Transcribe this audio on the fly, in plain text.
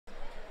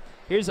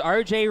Here's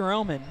RJ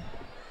Roman.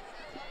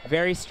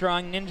 Very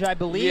strong ninja, I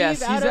believe. Yes,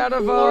 he's out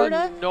of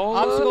Florida. NOLA?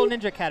 Obstacle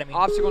Ninja Academy.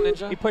 Obstacle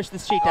Ninja? He pushed the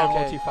sheet down a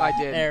little too far.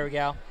 I did. There we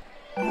go.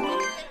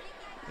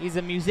 He's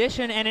a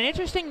musician, and an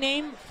interesting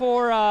name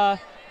for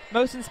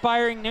most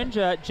inspiring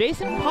ninja,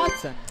 Jason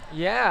Kotzen.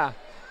 Yeah.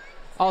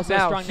 Also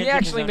now, a strong ninja. He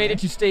actually made it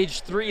to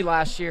stage 3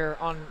 last year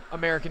on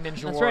American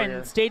Ninja Warrior. That's right,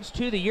 and stage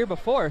 2 the year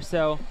before.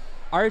 So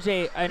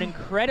RJ, an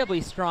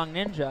incredibly strong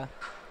ninja.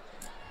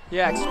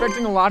 Yeah,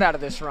 expecting a lot out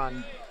of this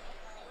run.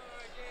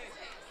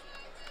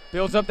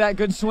 Builds up that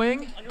good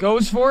swing,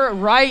 goes for it,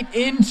 right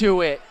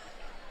into it.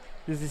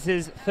 This is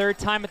his 3rd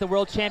time at the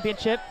World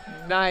Championship.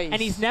 Nice.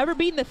 And he's never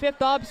beaten the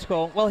 5th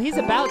obstacle. Well, he's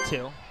about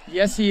to.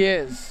 Yes, he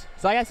is.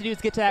 So all he has to do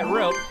is get to that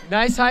rope.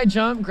 Nice high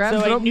jump,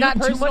 grabs the rope,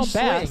 not too much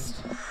swing.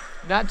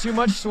 Not too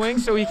much swing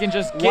so he can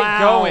just get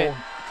going.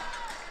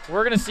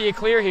 We're going to see it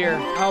clear here.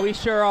 Oh, we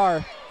sure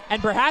are.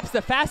 And perhaps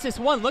the fastest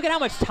one. Look at how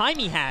much time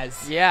he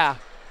has. Yeah.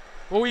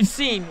 Well, we've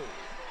seen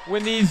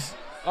when these,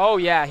 oh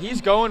yeah, he's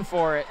going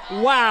for it.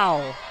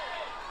 Wow.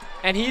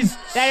 And he's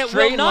that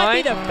straight will not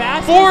line. Be the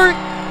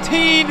fastest.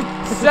 14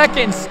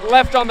 seconds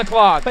left on the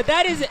clock. But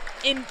that is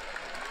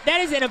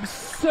an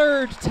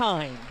absurd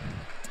time.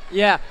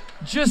 Yeah,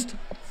 just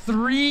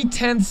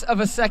 0.3 of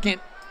a second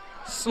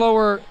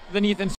slower than Ethan.